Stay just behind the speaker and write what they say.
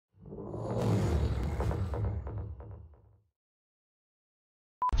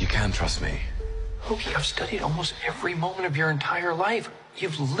can trust me. Hookie, I've studied almost every moment of your entire life.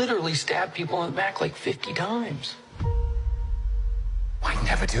 You've literally stabbed people in the back like 50 times. I'd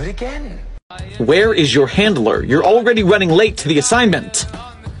never do it again. Where is your handler? You're already running late to the assignment.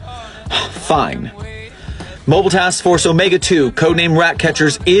 Fine. Mobile Task Force Omega 2, codename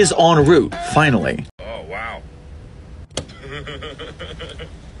Ratcatchers, is en route, finally. Oh, wow.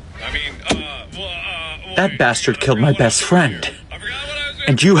 That bastard killed my best friend.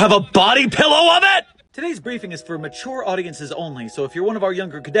 And you have a body pillow of it?! Today's briefing is for mature audiences only, so if you're one of our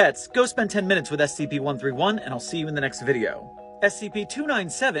younger cadets, go spend 10 minutes with SCP-131, and I'll see you in the next video.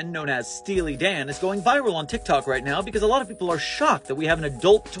 SCP-297, known as Steely Dan, is going viral on TikTok right now because a lot of people are shocked that we have an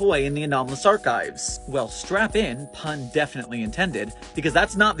adult toy in the anomalous archives. Well, strap in, pun definitely intended, because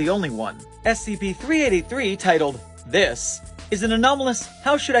that's not the only one. SCP-3883, titled This, is an anomalous,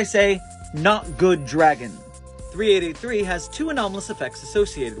 how should I say, not good dragon. 3883 has two anomalous effects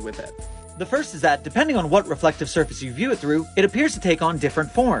associated with it. The first is that, depending on what reflective surface you view it through, it appears to take on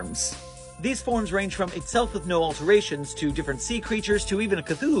different forms. These forms range from itself with no alterations to different sea creatures to even a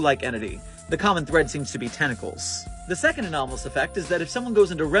Cthulhu-like entity. The common thread seems to be tentacles. The second anomalous effect is that if someone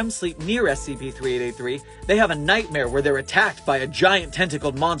goes into REM sleep near SCP-3883, they have a nightmare where they're attacked by a giant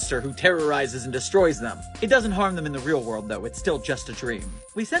tentacled monster who terrorizes and destroys them. It doesn't harm them in the real world though, it's still just a dream.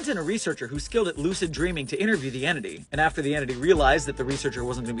 We sent in a researcher who's skilled at lucid dreaming to interview the entity, and after the entity realized that the researcher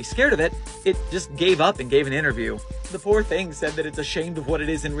wasn't going to be scared of it, it just gave up and gave an interview. The poor thing said that it's ashamed of what it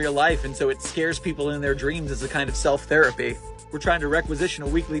is in real life, and so it scares people in their dreams as a kind of self-therapy. We're trying to requisition a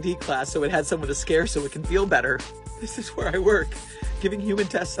weekly D class so it had someone to scare so it can feel better. This is where I work, giving human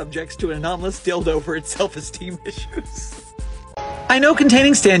test subjects to an anomalous dildo for its self-esteem issues. I know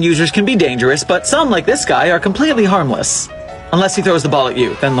containing stand users can be dangerous, but some, like this guy, are completely harmless. Unless he throws the ball at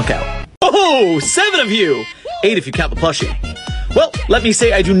you, then look out. Oh, 7 of you! 8 if you count the plushie. Well, let me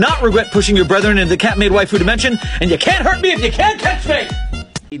say I do not regret pushing your brethren into the cat-made waifu dimension, and you can't hurt me if you can't catch me!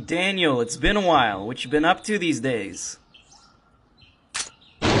 Hey Daniel, it's been a while. What you been up to these days?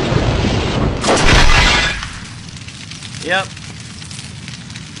 Yep.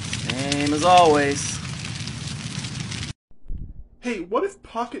 Same as always. Hey, what if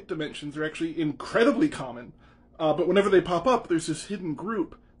pocket dimensions are actually incredibly common, but whenever they pop up, there's this hidden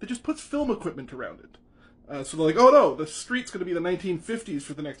group that just puts film equipment around it. So they're like, oh no, the street's going to be the 1950s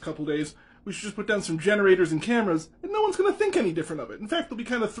for the next couple days, we should just put down some generators and cameras, and no one's going to think any different of it. In fact, they'll be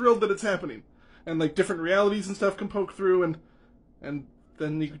kind of thrilled that it's happening. And like different realities and stuff can poke through, and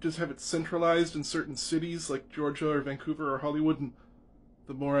then you could just have it centralized in certain cities like Georgia or Vancouver or Hollywood, and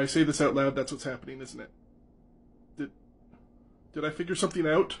the more I say this out loud, that's what's happening, isn't it? Did I figure something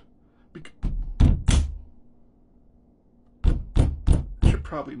out? I should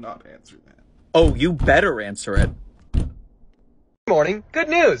probably not answer that. Oh, you better answer it. Morning. Good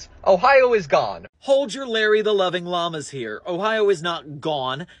news. Ohio is gone. Hold your Larry the Loving Llamas here. Ohio is not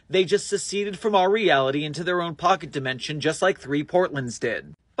gone. They just seceded from our reality into their own pocket dimension just like 3 Portlands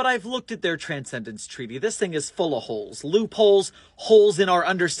did. But I've looked at their Transcendence Treaty. This thing is full of holes. Loopholes, holes in our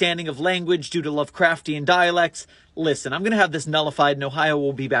understanding of language due to Lovecraftian dialects. Listen, I'm gonna have this nullified and Ohio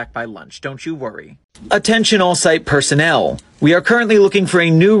will be back by lunch. Don't you worry. Attention all site personnel. We are currently looking for a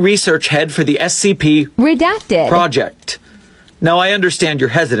new research head for the SCP Redacted project. Now, I understand your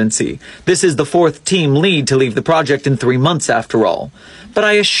hesitancy. This is the 4th team lead to leave the project in 3 months, after all. But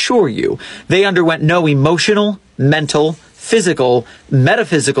I assure you, they underwent no emotional, mental, physical,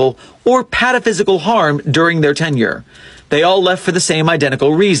 metaphysical, or pataphysical harm during their tenure. They all left for the same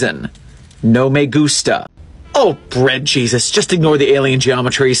identical reason. No me gusta. Oh, bread Jesus, just ignore the alien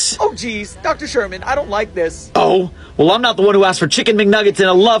geometries. Oh geez, Dr. Sherman, I don't like this. Oh, well I'm not the one who asked for chicken McNuggets in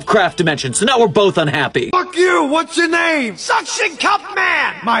a Lovecraft dimension, so now we're both unhappy. Fuck you, what's your name? Suction Cup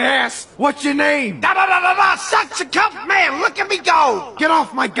Man! My ass, what's your name? Da-da-da-da-da, Suction Cup Man, look at me go! Get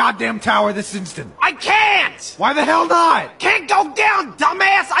off my goddamn tower this instant. I can't! Why the hell not? Can't go down,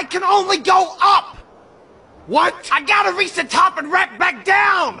 dumbass, I can only go up! What? I gotta reach the top and wrap back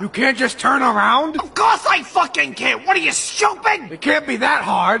down! You can't just turn around? Of course I fucking can't! What are you, stupid? It can't be that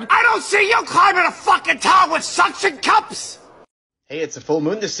hard. I don't see you climbing a fucking tower with suction cups! Hey, it's a full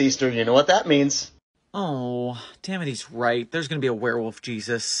moon this Easter, you know what that means. Oh, damn it, he's right. There's gonna be a werewolf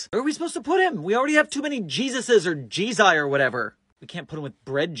Jesus. Where are we supposed to put him? We already have too many Jesuses or Jezi or whatever. We can't put him with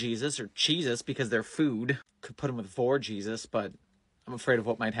bread Jesus or Cheesus because they're food. Could put him with Vor Jesus, but I'm afraid of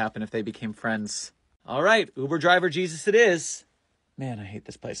what might happen if they became friends. All right, Uber driver Jesus it is. Man, I hate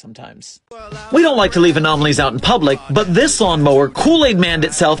this place sometimes. We don't like to leave anomalies out in public, but this lawnmower Kool-Aid manned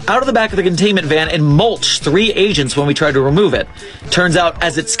itself out of the back of the containment van and mulched 3 agents when we tried to remove it. Turns out,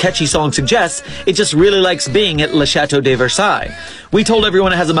 as its catchy song suggests, it just really likes being at Le Chateau de Versailles. We told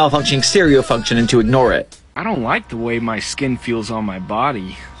everyone it has a malfunctioning stereo function and to ignore it. I don't like the way my skin feels on my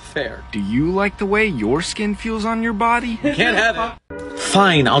body. Fair. Do you like the way your skin feels on your body? Can't have it.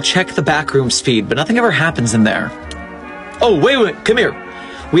 Fine, I'll check the backroom's feed, but nothing ever happens in there. Oh, wait, come here.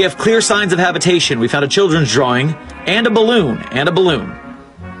 We have clear signs of habitation. We found a children's drawing, and a balloon,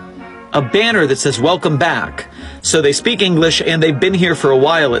 A banner that says, welcome back. So they speak English, and they've been here for a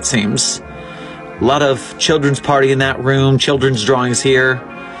while, it seems. A lot of children's party in that room, children's drawings here.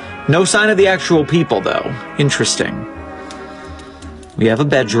 No sign of the actual people, though. Interesting. We have a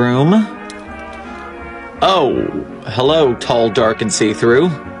bedroom. Oh, hello, tall, dark, and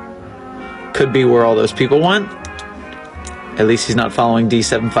see-through. Could be where all those people went. At least he's not following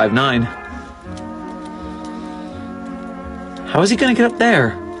D759. How is he gonna get up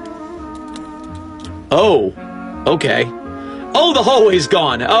there? Oh, okay. Oh, the hallway's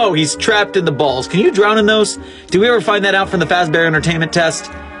gone. Oh, he's trapped in the balls. Can you drown in those? Did we ever find that out from the Fazbear Entertainment test?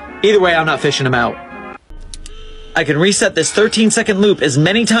 Either way, I'm not fishing him out. I can reset this 13-second loop as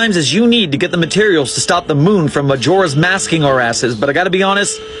many times as you need to get the materials to stop the moon from Majora's masking our asses, but I gotta be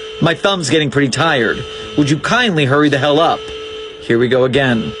honest, my thumb's getting pretty tired. Would you kindly hurry the hell up? Here we go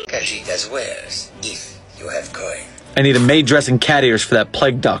again. Casitas wares, if you have coin. I need a maid dressing cat ears for that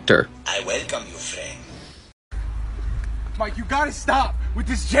plague doctor. I welcome you, friend. Mike, you gotta stop with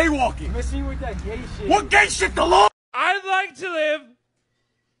this jaywalking. Missing with that gay shit. What gay shit, the law? I'd like to live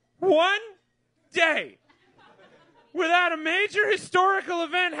one day without a major historical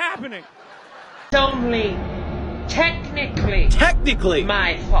event happening. It's only technically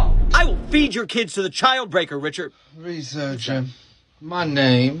my fault. I will feed your kids to the child breaker, Richard. Researcher, my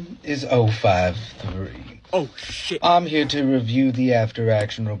name is 053. Oh, shit. I'm here to review the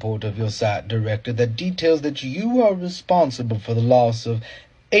after-action report of your site director that details that you are responsible for the loss of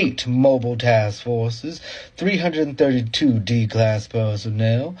 8 mobile task forces, 332 D-class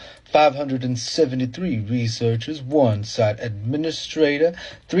personnel, 573 researchers, 1 site administrator,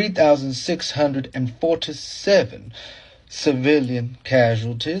 3,647 civilian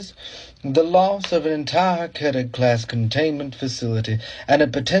casualties, the loss of an entire Cadet-class containment facility, and a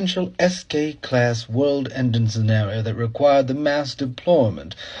potential SK-class world-ending scenario that required the mass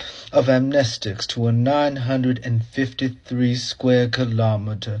deployment of amnestics to a 953 square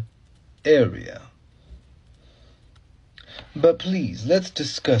kilometer area. But please, let's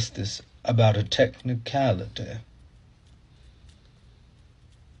discuss this about a technicality.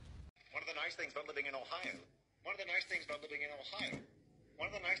 One of the nice things about living in Ohio. One of the nice things about living in Ohio. One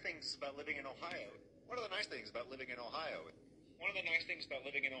of the nice things about living in Ohio. One of the nice things about living in Ohio. One of the nice things about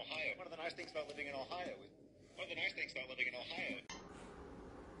living in Ohio. One of the nice things about living in Ohio. One of the nice things about living in Ohio.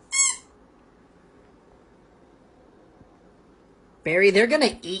 Barry, they're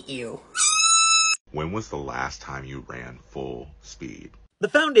gonna eat you. When was the last time you ran full speed? The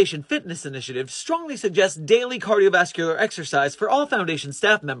Foundation Fitness Initiative strongly suggests daily cardiovascular exercise for all Foundation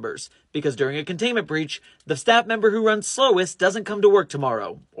staff members, because during a containment breach, the staff member who runs slowest doesn't come to work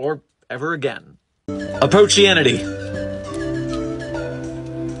tomorrow, or ever again. Approach the entity.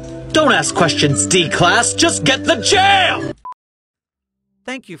 Don't ask questions, D-Class, just get the jam!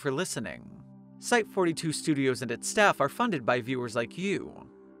 Thank you for listening. Site-42 Studios and its staff are funded by viewers like you.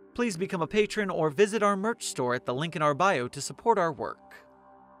 Please become a patron or visit our merch store at the link in our bio to support our work.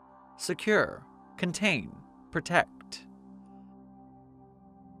 Secure, contain, protect.